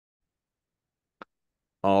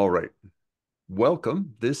All right.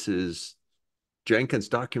 Welcome. This is Jenkins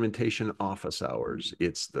Documentation Office Hours.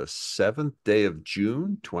 It's the 7th day of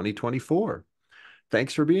June, 2024.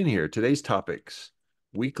 Thanks for being here. Today's topics,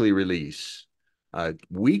 weekly release.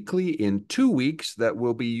 Weekly in 2 weeks that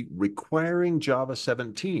will be requiring Java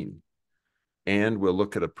 17. And we'll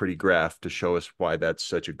look at a pretty graph to show us why that's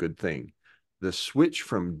such a good thing. The switch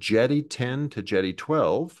from Jetty 10 to Jetty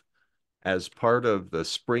 12 as part of the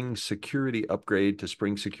Spring Security upgrade to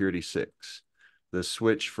Spring Security 6. The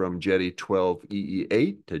switch from Jetty 12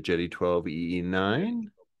 EE8 to Jetty 12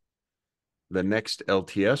 EE9. The next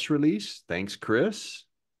LTS release, thanks, Chris.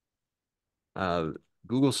 Uh,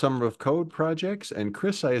 Google Summer of Code projects. And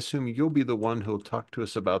Chris, I assume you'll be the one who'll talk to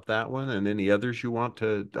us about that one and any others you want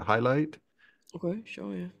to highlight. Okay,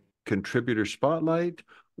 sure, yeah. Contributor Spotlight.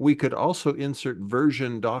 We could also insert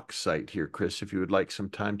version doc site here, Chris, if you would like some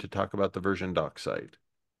time to talk about the version doc site.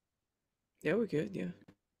 Yeah, we're good, yeah.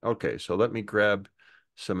 Okay, so let me grab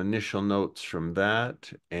some initial notes from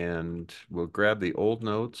that, and we'll grab the old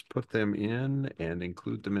notes, put them in, and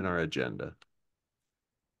include them in our agenda.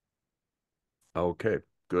 Okay,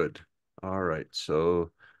 good. All right,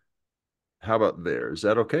 so how about there? Is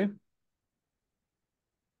that okay?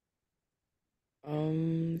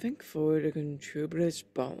 I think for the contributor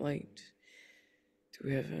spotlight, do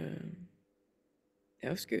we have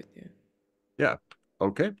that was good, yeah. Yeah.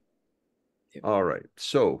 Okay. Yep. All right.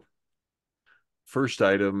 So first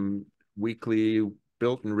item, weekly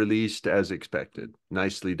built and released as expected.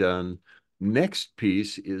 Nicely done. Next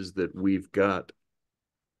piece is that we've got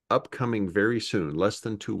upcoming very soon, less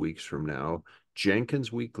than 2 weeks from now,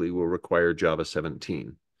 Jenkins Weekly will require Java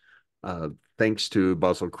 17. Uh, Thanks to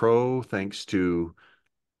Basil Crow, thanks to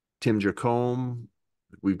Tim Jacomb,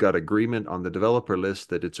 we've got agreement on the developer list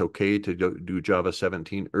that it's okay to do Java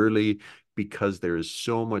 17 early because there is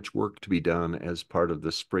so much work to be done as part of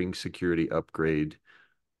the Spring Security upgrade.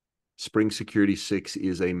 Spring Security 6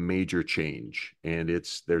 is a major change, and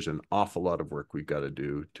there's an awful lot of work we've got to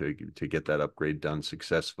do to get that upgrade done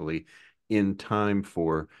successfully in time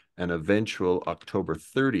for an eventual October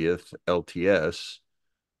 30th LTS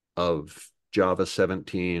of Java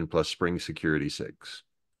 17 plus Spring Security 6.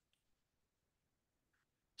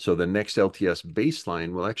 So the next LTS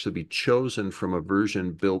baseline will actually be chosen from a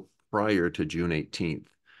version built prior to June 18th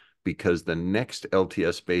because the next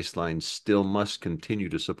LTS baseline still must continue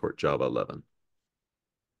to support Java 11.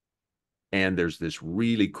 And there's this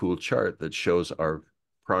really cool chart that shows our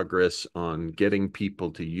progress on getting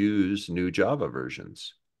people to use new Java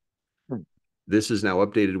versions. This is now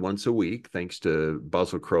updated once a week, thanks to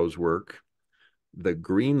Basil Crow's work. The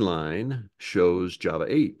green line shows Java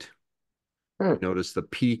 8. Notice the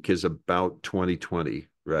peak is about 2020,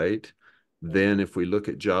 right? Then if we look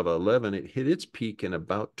at Java 11, it hit its peak in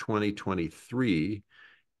about 2023,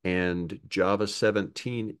 and Java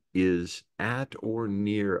 17 is at or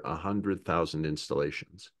near 100,000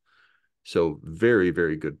 installations. So very,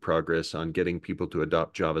 very good progress on getting people to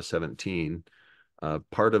adopt Java 17.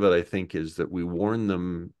 Part of it, I think, is that we warn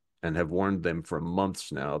them and have warned them for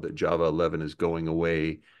months now that Java 11 is going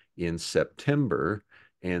away in September.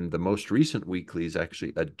 And the most recent weeklies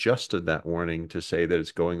actually adjusted that warning to say that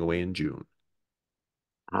it's going away in June.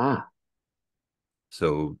 Ah,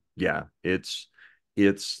 So yeah, it's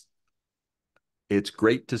it's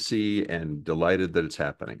great to see and delighted that it's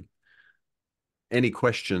happening. Any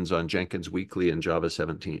questions on Jenkins Weekly and Java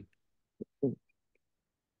 17?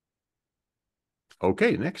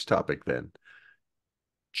 Okay, next topic then.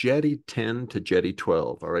 Jetty 10 to Jetty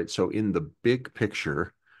 12. All right, so in the big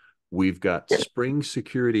picture, we've got Spring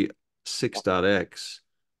Security 6.x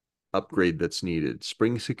upgrade that's needed.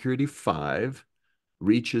 Spring Security 5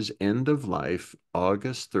 reaches end of life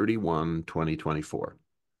August 31, 2024.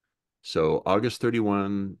 So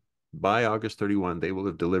by August 31, they will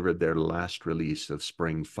have delivered their last release of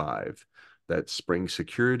Spring 5. That's Spring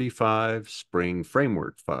Security 5, Spring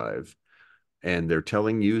Framework 5. And they're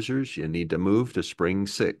telling users you need to move to Spring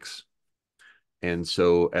 6. And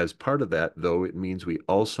so as part of that, though, it means we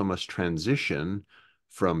also must transition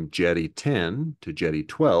from Jetty 10 to Jetty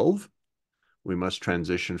 12. We must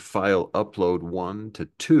transition file upload 1 to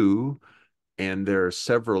 2. And there are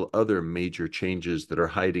several other major changes that are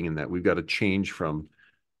hiding in that. We've got to change from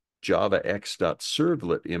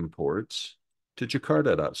javax.servlet imports to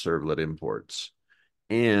jakarta.servlet imports.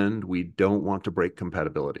 And we don't want to break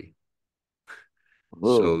compatibility.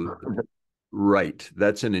 ooh. So right.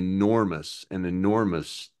 That's an enormous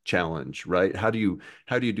challenge, right? How do you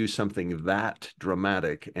do something that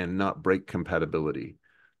dramatic and not break compatibility?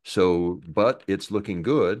 So, but it's looking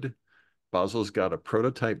good. Basel's got a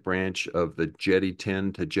prototype branch of the Jetty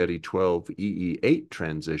 10 to Jetty 12 EE8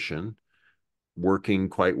 transition working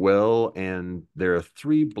quite well. And there are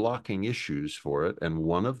three blocking issues for it. And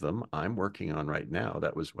one of them I'm working on right now.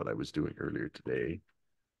 That was what I was doing earlier today.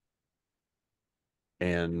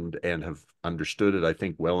 And have understood it, I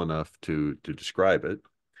think, well enough to describe it.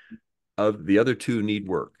 The other two need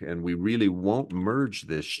work, and we really won't merge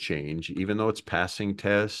this change, even though it's passing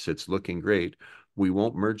tests, it's looking great. We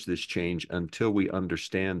won't merge this change until we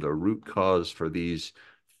understand the root cause for these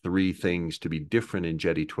three things to be different in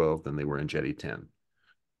Jetty 12 than they were in Jetty 10.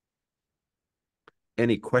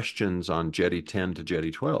 Any questions on Jetty 10 to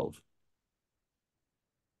Jetty 12?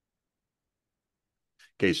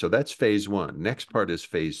 Okay, so that's phase one. Next part is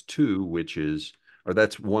phase two, which is, or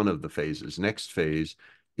that's one of the phases. Next phase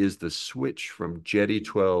is the switch from Jetty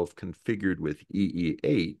 12 configured with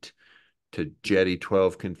EE8 to Jetty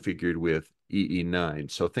 12 configured with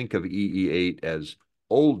EE9. So think of EE8 as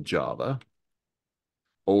old Java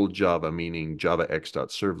meaning Java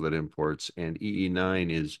X.servlet imports, and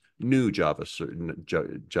EE9 is new Java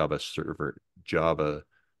server, Java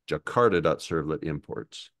Jakarta.servlet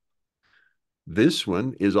imports. This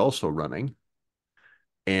one is also running,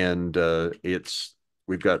 and I've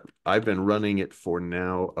been running it for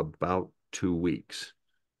now about 2 weeks,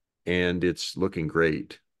 and it's looking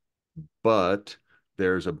great. But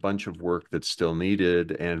there's a bunch of work that's still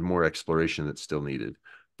needed and more exploration that's still needed.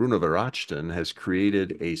 Bruno Verachten has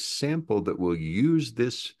created a sample that will use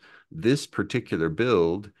this particular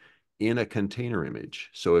build in a container image.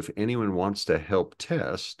 So if anyone wants to help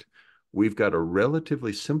test, we've got a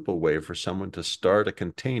relatively simple way for someone to start a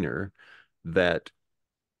container that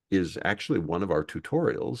is actually one of our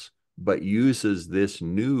tutorials, but uses this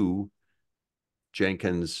new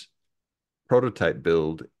Jenkins prototype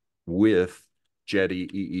build with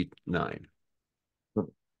Jetty EE9.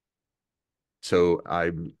 So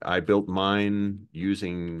I built mine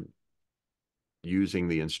using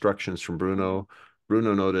the instructions from Bruno.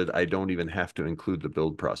 Bruno noted I don't even have to include the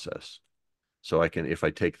build process. So I can, if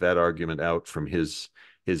I take that argument out from his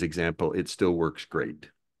example, it still works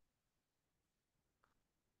great.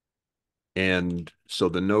 And so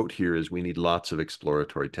the note here is we need lots of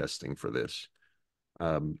exploratory testing for this.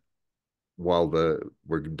 While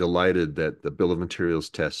we're delighted that the bill of materials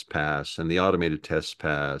tests pass and the automated tests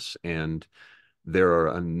pass, and there are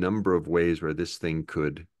a number of ways where this thing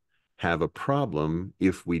could have a problem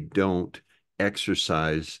if we don't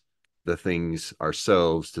exercise the things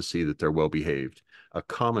ourselves to see that they're well behaved. A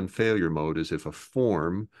common failure mode is if a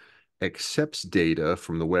form accepts data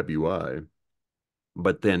from the web UI,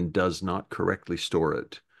 but then does not correctly store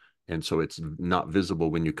it. And so it's not visible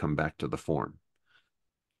when you come back to the form.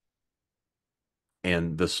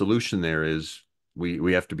 And the solution there is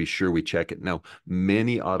we have to be sure we check it. Now,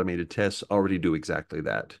 many automated tests already do exactly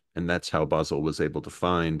that. And that's how Basel was able to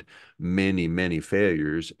find many, many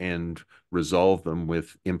failures and resolve them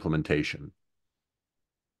with implementation.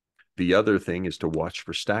 The other thing is to watch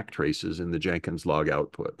for stack traces in the Jenkins log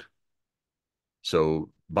output.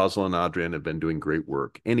 So Basel and Adrian have been doing great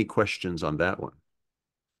work. Any questions on that one?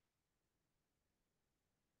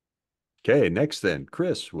 Okay, next then,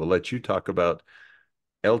 Chris, we'll let you talk about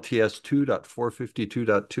LTS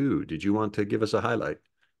 2.452.2. Did you want to give us a highlight?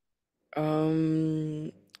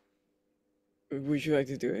 Um, would you like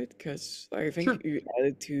to do it? Because I Sure. think you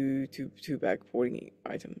added two backporting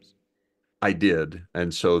items. I did.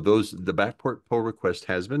 And so the backport pull request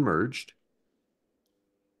has been merged.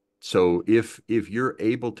 So if you're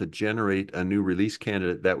able to generate a new release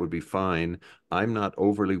candidate, that would be fine. I'm not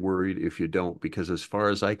overly worried if you don't, because as far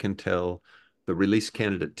as I can tell, the release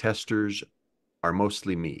candidate testers are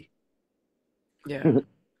mostly me. Yeah,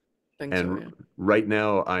 think so. And Yeah. right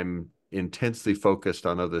now I'm intensely focused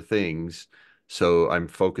on other things. So I'm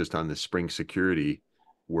focused on the Spring security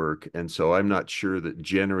work. And so I'm not sure that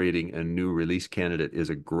generating a new release candidate is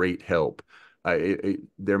a great help.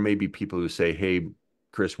 There may be people who say, hey,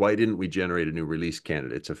 Chris, why didn't we generate a new release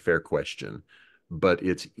candidate? It's a fair question, but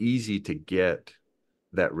it's easy to get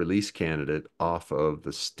that release candidate off of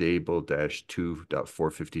the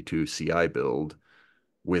stable-2.452 CI build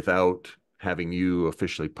without having you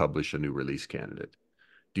officially publish a new release candidate.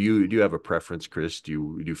 Do you have a preference, Chris?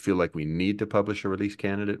 Do you feel like we need to publish a release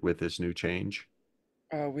candidate with this new change?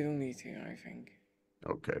 We don't need to, I think.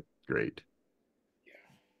 Okay, great. Yeah.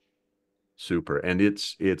 Super. And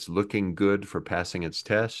it's looking good for passing its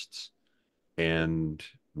tests, and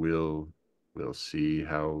we'll see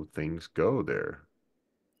how things go there.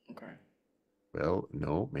 Okay. Well,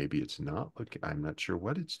 no, maybe it's not. Look, I'm not sure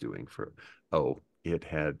what it's doing for. Oh, it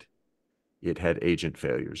had agent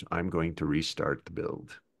failures. I'm going to restart the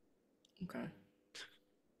build. Okay.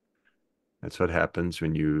 That's what happens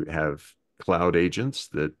when you have cloud agents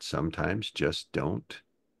that sometimes just don't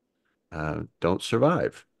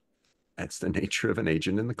survive. That's the nature of an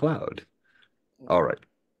agent in the cloud. All Okay. right.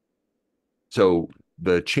 So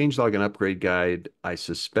the changelog and upgrade guide, I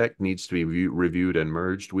suspect, needs to be reviewed and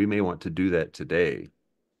merged. We may want to do that tonight,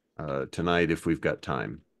 if we've got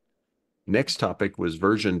time. Next topic was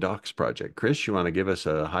version docs project. Chris, you want to give us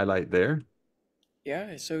a highlight there?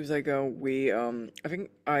 Yeah, so it's like we I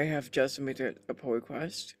think I have just submitted a pull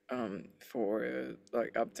request for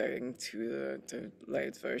like updating to the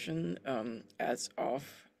latest version as of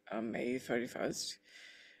May 31st.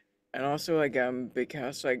 And also like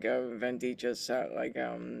because like Vendi just said like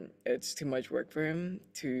it's too much work for him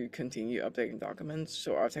to continue updating documents,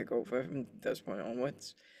 so I'll take over from this point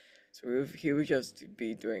onwards. So he will just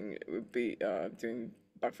be doing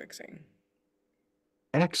bug fixing.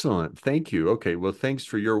 Excellent. Thank you. Okay. Well, thanks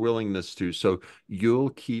for your willingness to. So you'll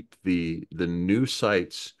keep the new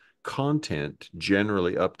site's content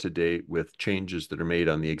generally up to date with changes that are made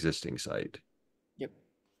on the existing site. Yep.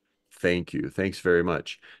 Thank you. Thanks very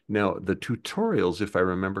much. Now, the tutorials, if I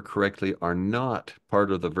remember correctly, are not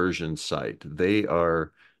part of the version site. They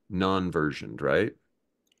are non-versioned, right?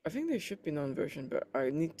 I think there should be non-version, but I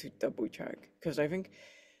need to double check because I think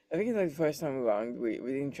like the first time around we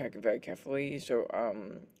didn't check it very carefully. So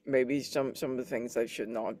maybe some of the things that should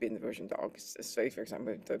not be in the version docs, say for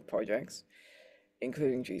example the projects,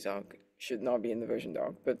 including GSOC, should not be in the version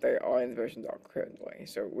doc, but they are in the version doc currently.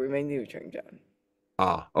 So we may need to change that.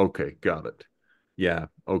 Ah, okay, got it. Yeah,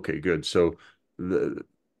 okay, good. So the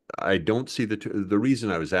I don't see the reason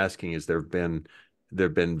I was asking is there've been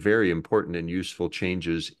very important and useful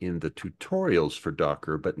changes in the tutorials for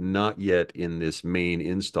Docker, but not yet in this main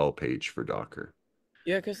install page for Docker.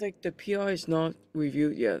 Yeah, because like the PR is not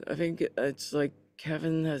reviewed yet. I think it's like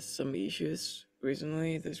Kevin has some issues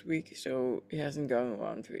recently this week, so he hasn't gotten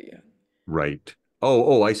around to it yet. Right.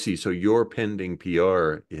 Oh, I see. So your pending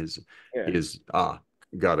PR Yeah. is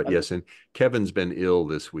got it. I think Yes, and Kevin's been ill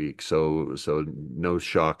this week, so no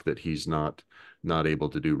shock that he's not able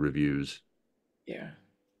to do reviews. yeah.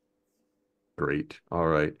 Great. All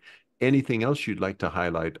right. Anything else you'd like to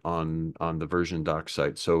highlight on the version doc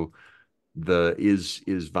site? So the is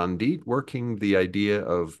Van Diet working the idea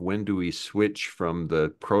of when do we switch from the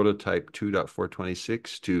prototype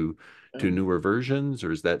 2.426 to Um newer versions,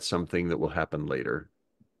 or is that something that will happen later?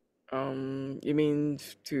 you mean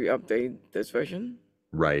to update this version?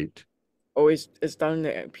 Right. Oh, it's done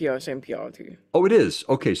in the PR same PR too. Oh, it is.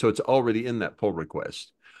 Okay, so it's already in that pull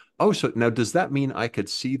request. Oh, so now does that mean I could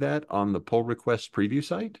see that on the pull request preview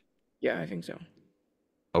site? Yeah, I think so.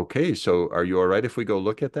 Okay, so are you all right if we go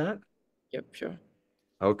look at that? Yep, sure.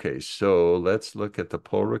 Okay, so let's look at the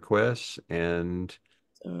pull requests and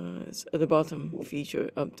It's at the bottom, feature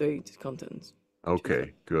update contents. Two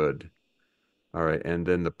okay, good. All right, and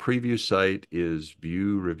then the preview site is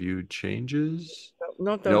view reviewed changes.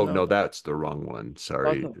 not that No, one, no, not that that's the wrong one.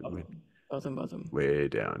 Sorry. bottom, bottom. Way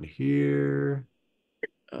down here.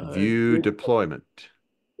 View Group. deployment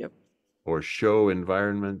Yep. or show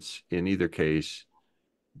environments. In either case,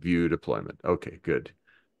 view deployment. Okay, good.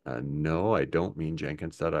 No, I don't mean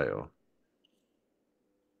Jenkins.io.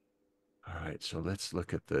 All right, so let's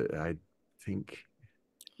look at I think,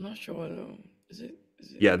 I'm not sure though. Is it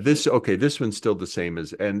yeah, actually? this one's still the same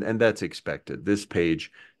as, and that's expected. This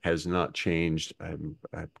page has not changed. I'm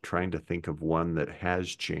trying to think of one that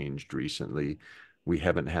has changed recently. We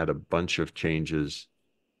haven't had a bunch of changes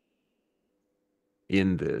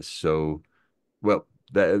in this. So, well,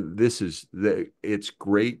 it's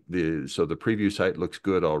great. So the preview site looks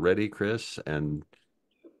good already, Chris. And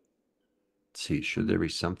let's see, should there be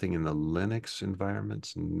something in the Linux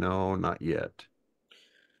environments? No, not yet.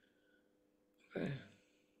 Okay.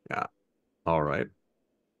 Yeah. All right.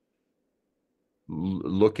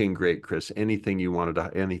 Looking great, Chris. Anything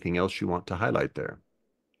else you want to highlight there?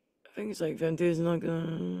 I think it's like Vendit is not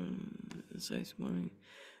gonna say something.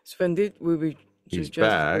 So Vendit will be so He's just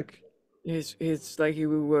like back. his like he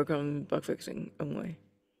will work on bug fixing only.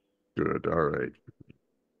 Good. All right.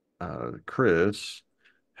 Chris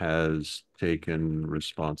has taken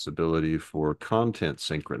responsibility for content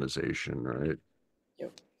synchronization, right?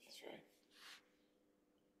 Yep, that's right.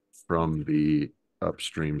 From the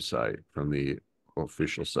upstream site, from the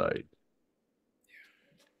official site,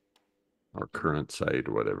 or current site,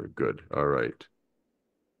 or whatever. Good. All right.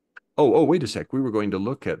 Oh, wait a sec. We were going to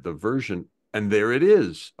look at the version, and there it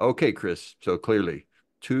is. Okay, Chris. So clearly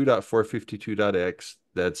 2.452.x.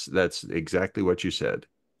 That's exactly what you said.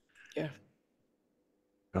 Yeah.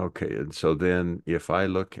 Okay, and so then if I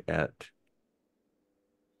look at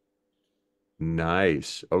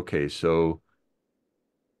Nice. Okay, so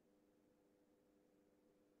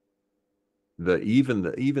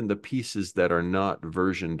the pieces that are not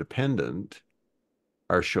version dependent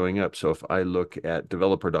are showing up. So if I look at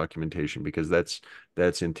developer documentation, because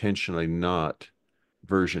that's intentionally not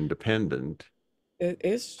version dependent. It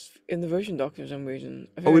is in the version doc for some reason.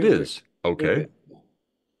 I Oh, think it I could is. move Okay. it.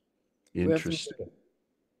 We have to move Interesting. it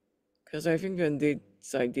because I think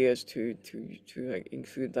Indeed's idea is to like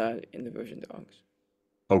include that in the version docs.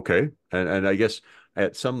 Okay. And I guess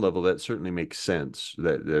at some level that certainly makes sense.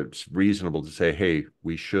 That it's reasonable to say, hey,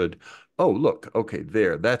 we should. Oh, look, okay,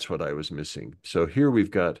 there, that's what I was missing. So here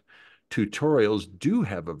we've got tutorials do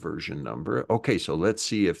have a version number. Okay, so let's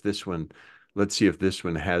see if this one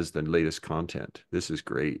has the latest content. This is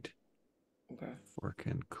great. Okay. Fork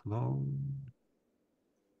and clone.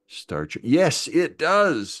 Start. Yes, it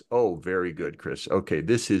does. Oh, very Yeah. good, Chris. Okay,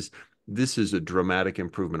 this is a dramatic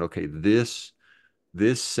improvement. Okay, this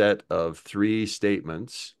set of three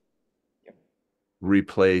statements Yep.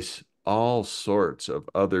 replace all sorts of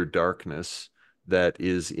other darkness that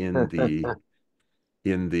is in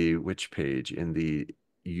the which page? In the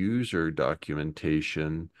user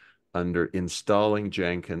documentation under installing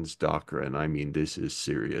Jenkins Docker. And I mean, this is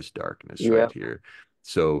serious darkness right Yep. here.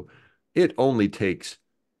 So it only takes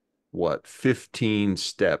what 15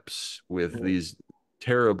 steps with these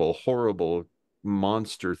terrible, horrible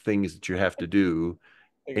monster things that you have to do,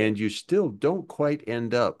 Okay. and you still don't quite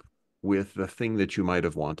end up with the thing that you might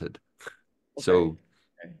have wanted. Okay. So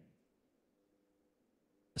Okay.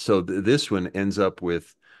 this one ends up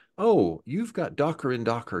with, oh, you've got Docker and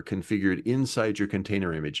Docker configured inside your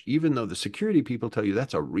container image, even though the security people tell you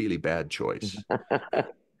that's a really bad choice.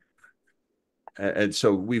 And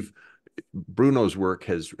so we've Bruno's work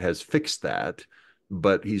has fixed that,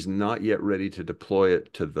 but he's not yet ready to deploy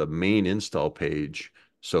it to the main install page.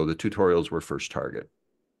 So the tutorials were first target. Okay.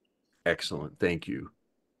 Excellent. Thank you.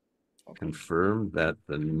 Welcome. Confirm that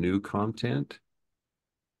the new content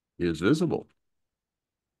is visible.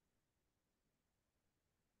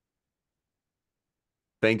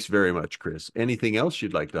 Thanks very much, Chris. Anything else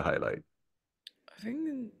you'd like to highlight? I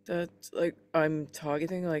think that like I'm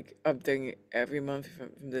targeting like updating every month from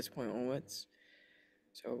this point onwards.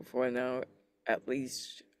 So for now, at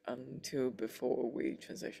least until before we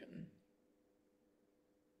transition.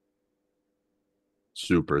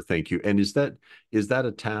 Super. Thank you. And is that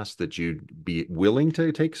a task that you'd be willing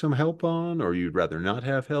to take some help on, or you'd rather not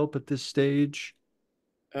have help at this stage?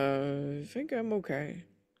 I think I'm okay.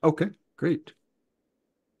 Okay, great.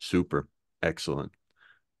 Super. Excellent.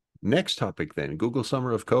 Next topic then, Google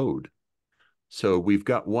Summer of Code. So we've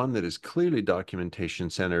got one that is clearly documentation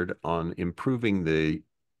centered on implementing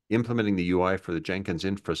the UI for the Jenkins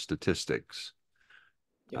infra statistics.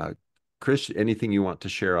 Yep. Uh, Chris, anything you want to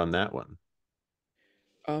share on that one?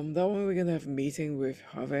 That one we're gonna have a meeting with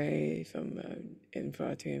Harvey from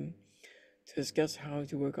Infra team to discuss how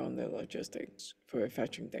to work on the logistics for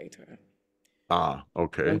fetching data. Ah,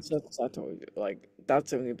 okay. Once that's settled, like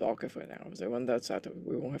that's the only blocker for now. So when that's settled,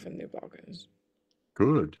 we won't have any blockers.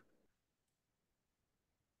 Good.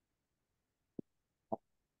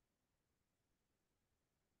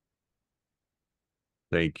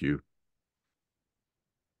 Thank you.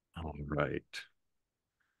 All right.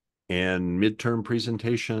 And midterm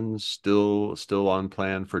presentations still on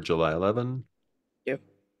plan for July 11. Yep.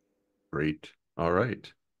 Great. All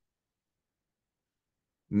right.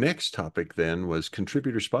 Next topic then was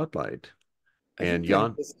contributor spotlight. I think And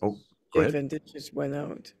Jan, oh, go the ahead. event just went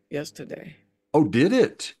out yesterday. Oh, did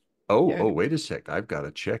it? Yeah. Wait a sec. I've got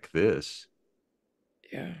to check this.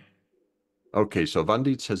 Yeah. Okay, so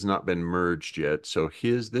Vandit's has not been merged yet. So I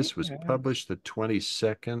think this was it has. published the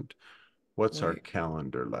 22nd. What's our Wait,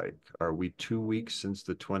 calendar like? Are we 2 weeks since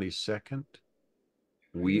the 22nd?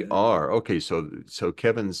 We really? are. Okay, so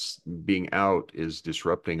Kevin's being out is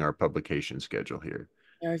disrupting our publication schedule here.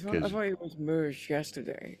 Yeah, I Because thought it was merged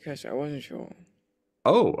yesterday because I wasn't sure.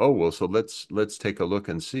 well, so let's take a look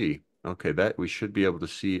and see. Okay, that we should be able to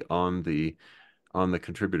see on the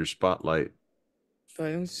contributor spotlight. But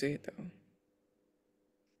I don't see it though.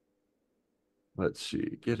 Let's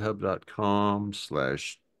see,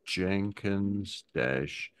 github.com/Jenkins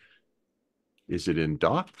dash. Is it in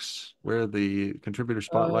docs where the contributor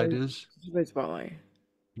spotlight is? Contribute Spotlight.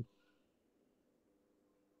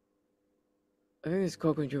 I think it's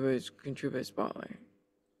called Contribute Spotlight.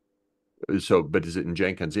 So, but is it in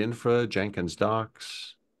Jenkins Infra, Jenkins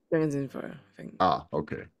Docs? Jenkins Info, I think. Ah,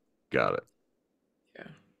 okay. Got it. Yeah.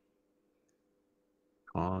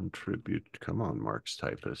 Contribute. Come on, Mark's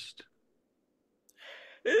typist.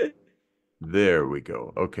 There we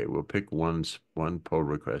go. Okay, we'll pick one pull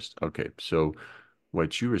request. Okay, so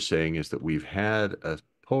what you were saying is that we've had a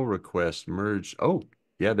pull request merged. Oh,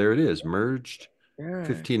 yeah, there it is. Merged Yeah,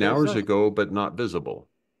 15 it's hours not. ago, but not visible.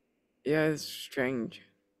 Yeah, it's strange.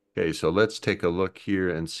 Okay, so let's take a look here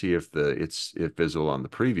and see if it's visible on the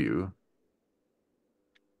preview.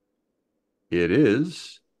 It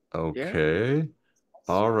is. Yeah, Okay. that's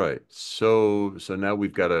All right. right. So now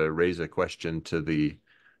we've got to raise a question to the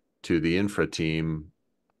infra team.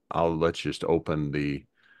 Let's just open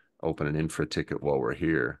an infra ticket while we're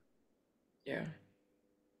here. Yeah.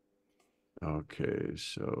 Okay,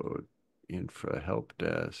 so infra help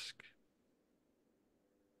desk,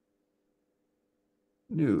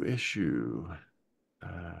 new issue,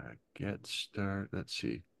 get start. Let's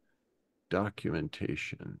see,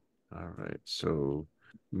 documentation. All right, so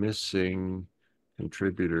missing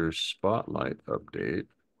contributor spotlight update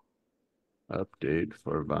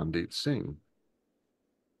for Vandit Singh.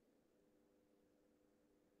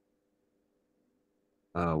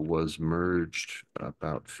 Was merged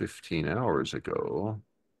about 15 hours ago,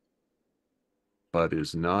 but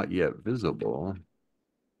is not yet visible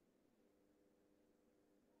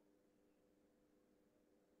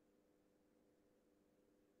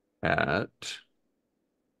at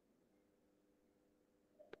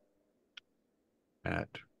at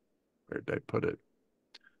where did I put it?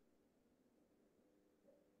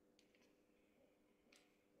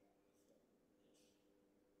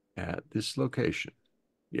 At this location.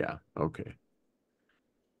 Yeah, okay.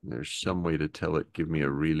 There's some way to tell it, give me a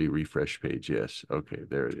really refresh page. Yes. Okay,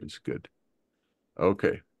 there it is. Good.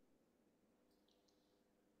 Okay.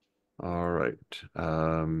 All right.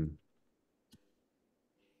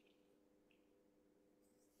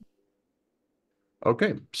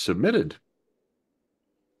 Okay, submitted.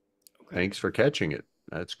 Okay. Thanks for catching it.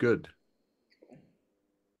 That's good.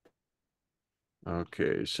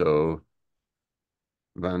 Okay, so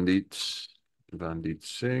Vandit Vandit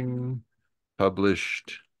Singh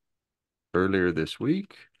published earlier this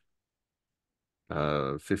week,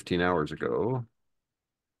 15 hours ago.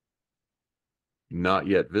 Not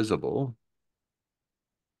yet visible.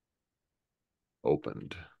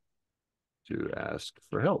 Opened to ask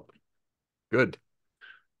for help. Good.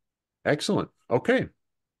 Excellent. Okay.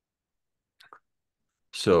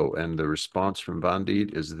 So, and the response from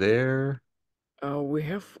Vandit is there. We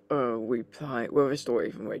have a reply. We have a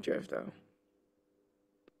story from Jeff though.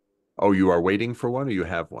 Oh, you are waiting for one or you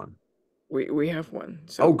have one? We have one. Oh,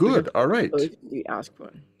 So because good. All right. we asked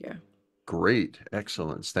one. Yeah. Great.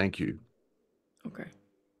 Excellence. Thank you. Okay.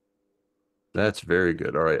 That's very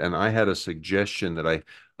good. All right. And I had a suggestion that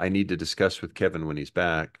I need to discuss with Kevin when he's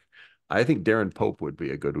back. I think Darren Pope would be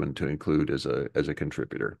a good one to include as a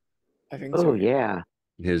contributor. I think so. Oh Yeah.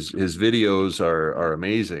 yeah. His videos are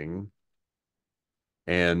amazing.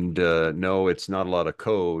 And no, it's not a lot of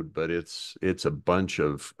code, but it's a bunch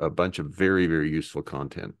of very, very useful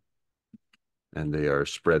content. And they are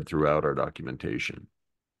spread throughout our documentation.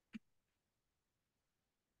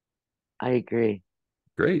 I agree.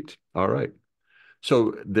 Great. All right.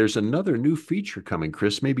 So there's another new feature coming,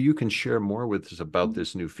 Chris. Maybe you can share more with us about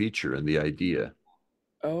this new feature and the idea.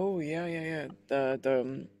 Oh yeah, yeah, yeah.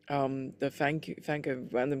 The thank a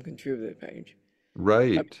random contributor page. Uh,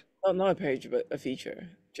 Right. not a page, but a feature.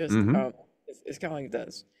 Just Mm-hmm. it's kind of like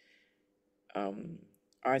this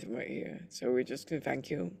item right here. So we just can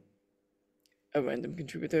thank you a random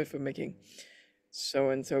contributor for making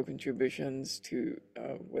so and so contributions to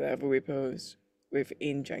whatever we post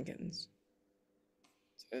within Jenkins.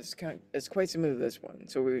 So it's quite similar to this one.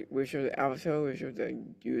 So we show the avatar, we show the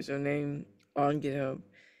username on GitHub.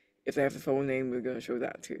 If they have the full name, we're gonna show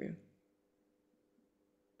that too.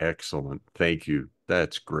 Excellent. Thank you.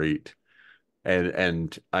 That's great.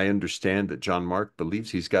 And I understand that John Mark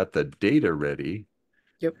believes he's got the data ready.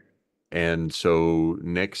 Yep. And so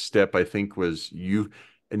next step, I think, was you.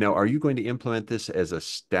 Now, are you going to implement this as a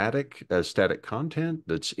static content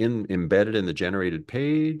that's embedded in the generated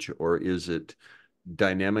page, or is it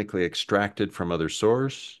dynamically extracted from other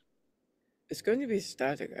source? It's going to be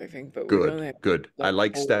static, I think, but we're Good, gonna good. I like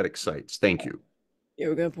like pull static sites. Thank you. yeah,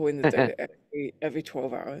 we're gonna pull in the data every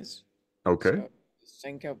 12 hours. Okay. So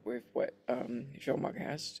sync up with what Jean-Marc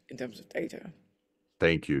has in terms of data.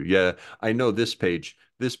 Thank you. Yeah, I know this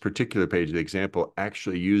particular page, the example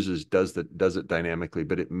actually does it dynamically,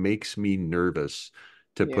 but it makes me nervous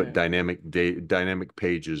to put Yeah. dynamic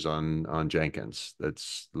pages on Jenkins.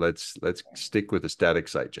 Let's stick with a static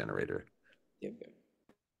site generator. Yep, yep.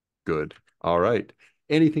 Good. All right.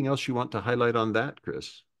 Anything else you want to highlight on that,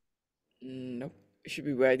 Chris? Nope. It should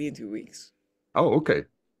be ready in 2 weeks. Oh, okay.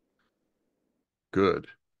 Good.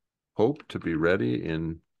 hope to be ready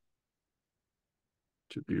in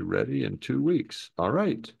 2 weeks. All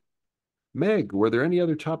right. Meg, were there any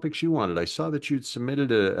other topics you wanted? I saw that you'd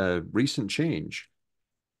submitted a recent change.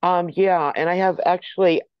 Yeah, and I have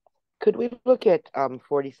actually, could we look at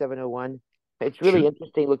 4701? It's really Sure.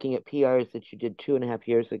 interesting looking at PRs that you did 2.5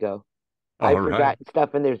 years ago. All I've right. forgotten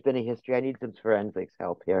stuff and there's been a history. I need some forensics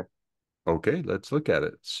help here. Okay, let's look at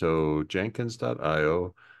it. So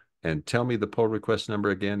Jenkins.io, and tell me the pull request number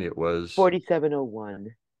again. It was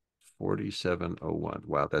 4701. 4701.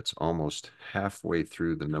 Wow, that's almost halfway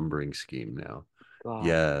through the numbering scheme now. God.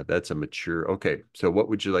 Yeah, that's a mature. Okay, so what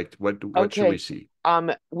would you like? What should we Okay. see?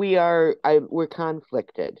 We're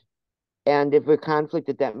conflicted. And if we're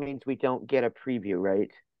conflicted, that means we don't get a preview,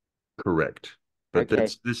 right? Correct. But Okay.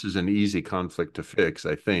 this is an easy conflict to fix,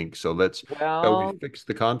 I think. So shall we Well, fix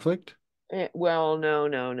the conflict? well, no,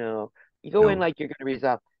 no, no. You go in No. like you're going to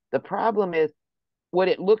resolve. The problem is what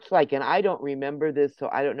it looks like, and I don't remember this, so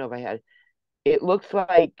I don't know if I had. It looks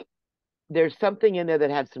like there's something in there that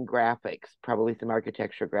had some graphics, probably some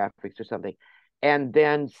architecture graphics or something. And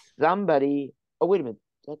then somebody, oh, wait a minute,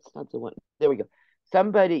 that's not the one. There we go.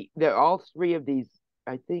 They're all three of these,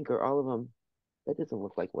 I think, or all of them. That doesn't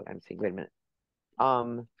look like what I'm seeing. Wait a minute.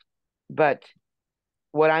 Um, but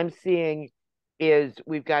what I'm seeing is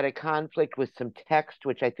we've got a conflict with some text,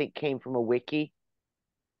 which I think came from a wiki.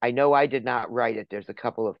 I know I did not write it. There's a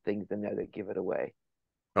couple of things in there that give it away.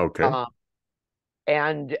 Okay. Um,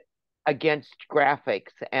 and against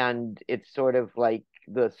graphics, and it's sort of like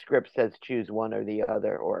the script says choose one or the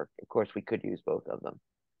other, or of course we could use both of them.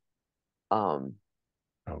 Um,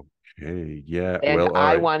 Okay. Yeah. and Well, all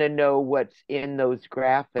I right. want to know what's in those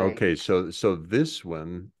graphics. Okay. So this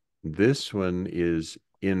one is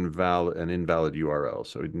an invalid URL.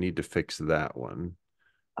 So we need to fix that one.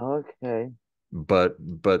 Okay. But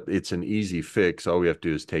it's an easy fix. All we have to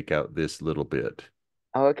do is take out this little bit.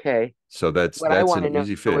 Okay. So that's What I that's want an to know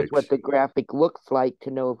easy is what fix. the graphic looks like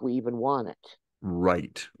to know if we even want it.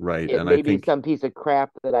 Right, right. It And I may be think some piece of crap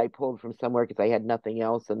that I pulled from somewhere because I had nothing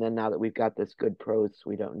else, and then now that we've got this good prose,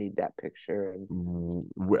 we don't need that picture. And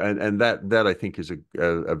and that I think is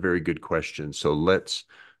a very good question. So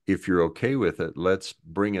if you're okay with it, let's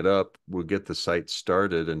bring it up. We'll get the site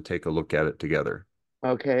started and take a look at it together.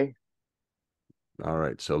 okay, All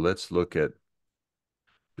right. So let's look at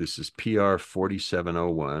this is PR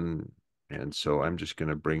 4701. And so I'm just going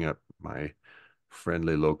to bring up my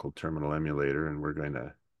friendly local terminal emulator and we're going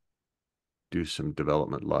to do some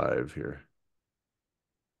development live here.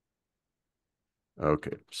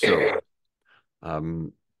 Okay. So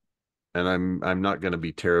um and I'm not going to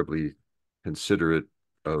be terribly considerate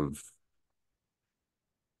of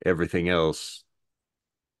everything else.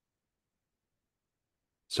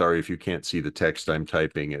 Sorry if you can't see the text I'm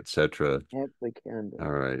typing, etc. actually can.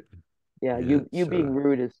 All right. Yeah, Yeah. you being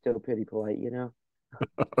rude is still pretty polite, you know?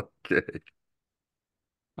 Okay.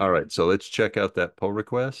 All right. So let's check out that pull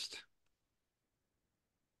request.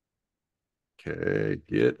 Okay.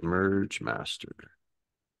 Git merge master.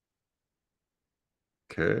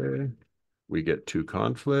 Okay. We get two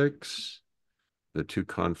conflicts. The two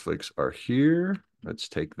conflicts are here. Let's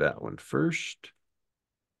take that one first.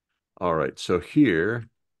 All right. So here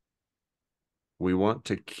we want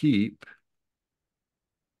to keep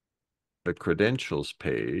the credentials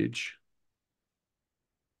page.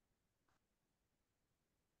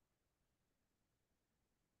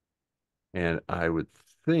 And I would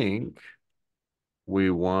think we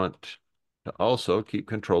want to also keep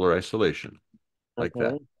controller isolation like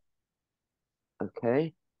that. Okay,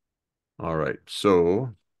 okay, All right.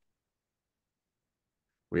 So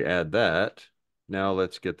we add that. Now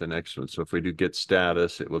let's get the next one. So if we do git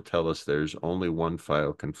status, it will tell us there's only one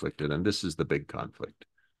file conflicted, and this is the big conflict.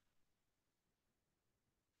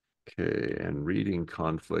 Okay, and reading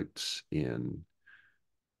conflicts in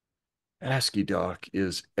ASCII doc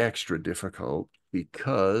is extra difficult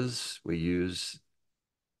because we use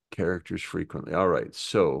characters frequently. All right,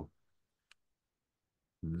 so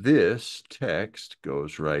this text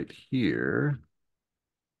goes right here,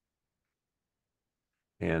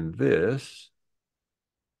 and this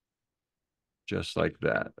just like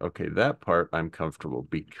that. Okay, that part I'm comfortable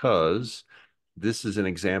because this is an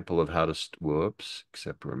example of how to, whoops,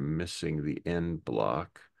 except we're missing the end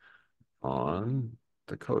block on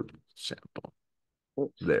the code sample.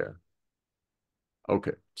 oops, There.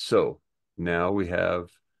 Okay, so now we have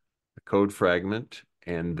a code fragment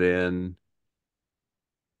and then,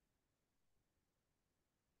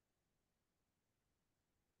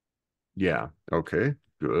 yeah, okay,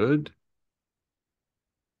 good.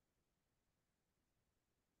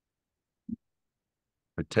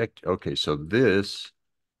 Protect, okay, so this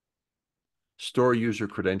Store user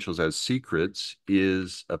credentials as secrets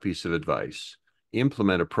is a piece of advice.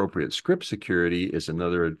 Implement appropriate script security is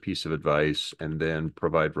another piece of advice, and then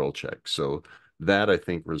provide role checks. So that, I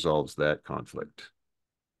think, resolves that conflict.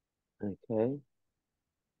 Okay.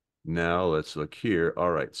 Now let's look here.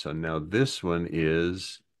 All right, so now this one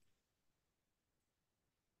is,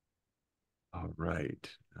 all right,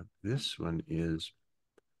 now this one is,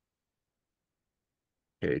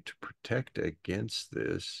 okay, to protect against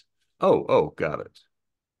this. Oh, got it.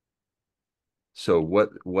 So what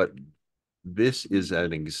this is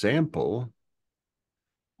an example,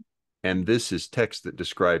 and this is text that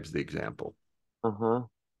describes the example. Uh-huh.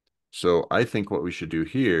 So I think what we should do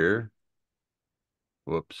here,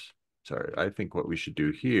 whoops, sorry. I think what we should do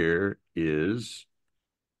here is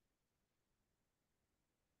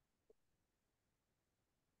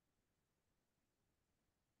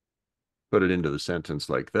put it into the sentence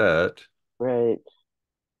like that. Right.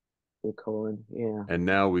 The colon. Yeah. And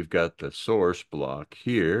now we've got the source block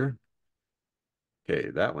here. Okay,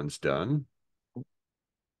 that one's done.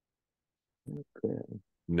 Okay.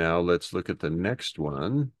 Now let's look at the next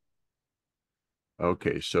one.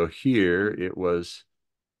 Okay, so here it was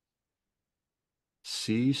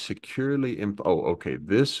C securely imp. Oh, okay,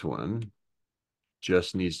 this one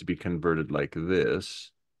just needs to be converted like this.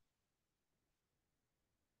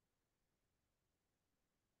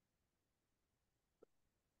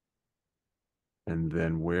 And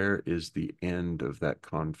then where is the end of that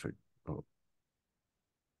config? Oh,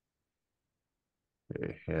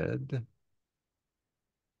 okay, head.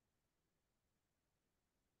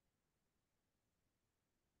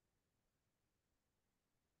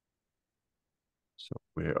 So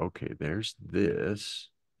where, okay, there's this.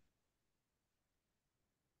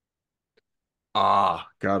 Ah,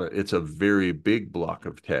 got it. It's a very big block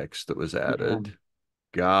of text that was Yeah. added.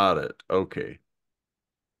 Got it. Okay.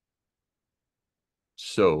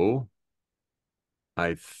 So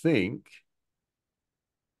I think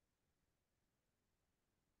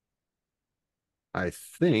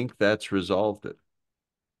that's resolved it.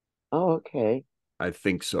 Oh, okay. I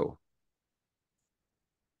think so.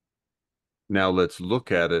 Now let's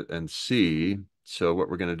look at it and see. So what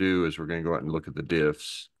we're going to do is we're going to go out and look at the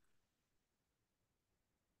diffs.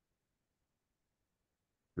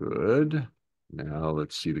 Good. Now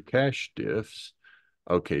let's see the cache diffs.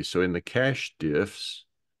 Okay, so in the cache diffs,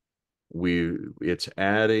 it's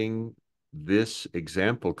adding this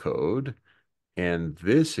example code and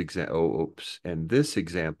this example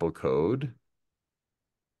code.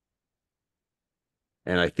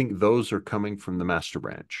 And I think those are coming from the master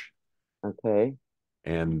branch. Okay.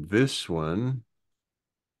 And this one,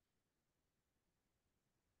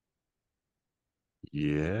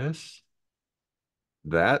 yes,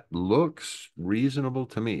 that looks reasonable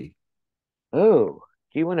to me. Oh,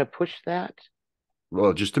 do you want to push that?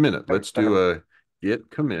 Well, just a minute. Let's do Or- a git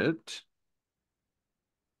commit.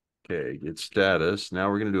 Okay, git status. Now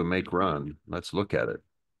we're going to do a make run. Let's look at it.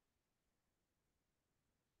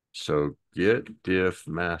 So git diff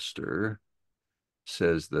master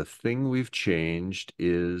says the thing we've changed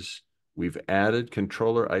is we've added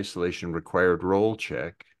controller isolation required role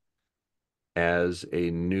check as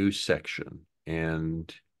a new section.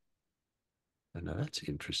 And now that's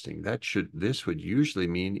interesting. This would usually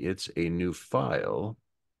mean it's a new file,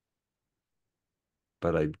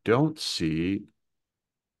 but I don't see.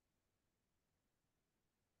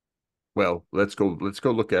 Well, let's go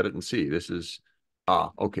look at it and see. This is,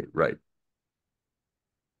 okay, right.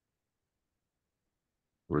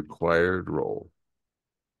 Required role.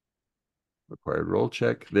 Required role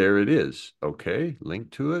check. There it is. Okay,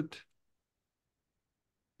 link to it.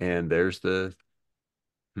 And there's the,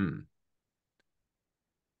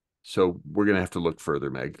 So we're gonna have to look further,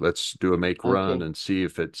 Meg. Let's do a make run Okay. and see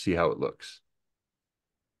how it looks.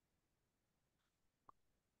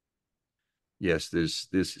 Yes, this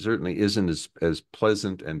certainly isn't as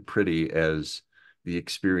pleasant and pretty as the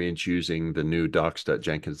experience using the new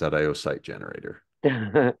docs.jenkins.io site generator.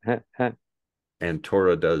 And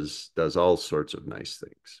Torah does all sorts of nice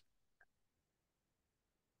things.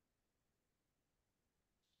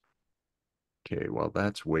 Okay, while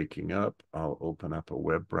that's waking up, I'll open up a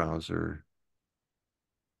web browser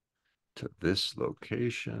to this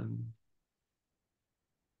location.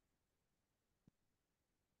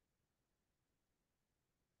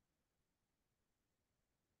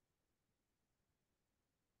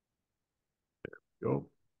 Go.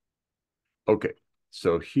 Okay,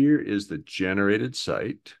 so here is the generated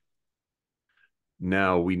site.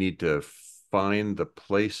 Now we need to find the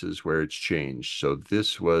places where it's changed. So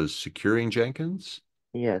this was securing Jenkins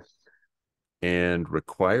Yes. and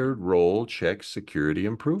required role check security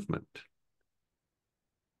improvement.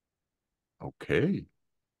 Okay.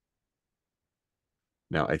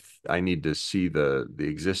 Now I need to see the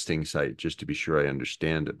existing site just to be sure I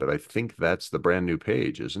understand it, but I think that's the brand new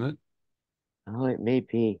page, isn't it? Oh, it may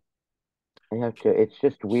be. I have to. It's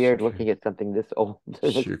just weird Secure, looking at something this old. This,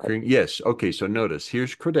 but securing. Yes. Okay. So notice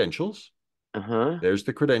here's credentials. uh-huh. There's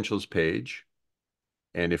the credentials page.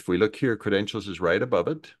 And if we look here, credentials is right above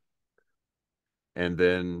it. And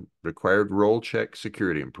then required role check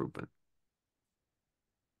security improvement.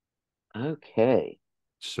 Okay.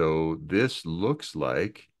 So this looks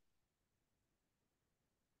like,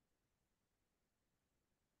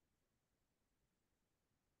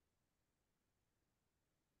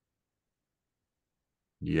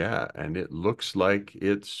 yeah, and it looks like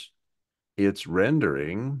it's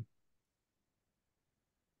rendering.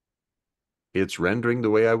 It's rendering the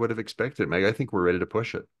way I would have expected. Meg, I think we're ready to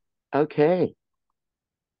push it. Okay.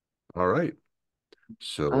 All right. All right,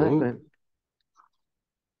 So then.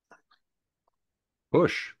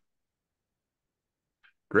 push.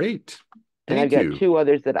 Great. And I've Thank got you. two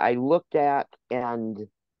others that I looked at, and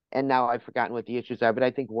now I've forgotten what the issues are, but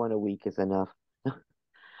I think one a week is enough. I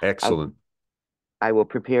Excellent. I will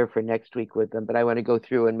prepare for next week with them, but I want to go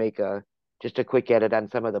through and make a just a quick edit on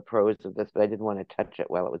some of the pros of this, but I didn't want to touch it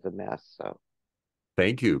while it was a mess. So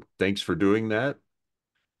Thank you. Thanks for doing that.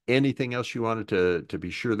 Anything else you wanted to be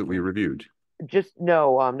sure that we reviewed? just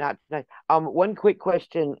no, not tonight. One quick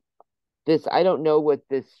question. This I don't know what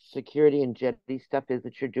this security and jetty stuff is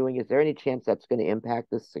that you're doing. Is there any chance that's going to impact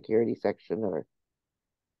this security section or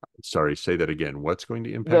Sorry, say that again. What's going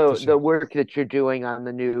to impact the this? the work that you're doing on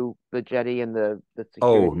the jetty and the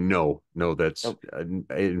Oh, security? no, no, that's Oh,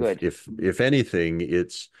 good. if anything,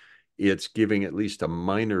 it's giving at least a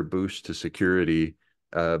minor boost to security,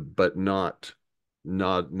 but not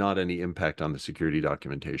any impact on the security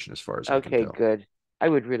documentation as far as I can Okay, tell. good. I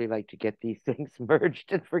would really like to get these things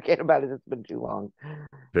merged and forget about it. It's been too long.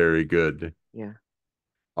 Very good. Yeah,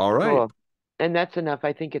 All right. cool. And that's enough.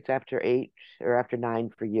 I think it's after 8 or after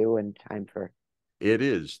 9 for you and time for It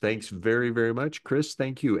is. Thanks very, very much, Chris.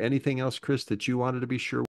 Thank you. Anything else, Chris, that you wanted to be sure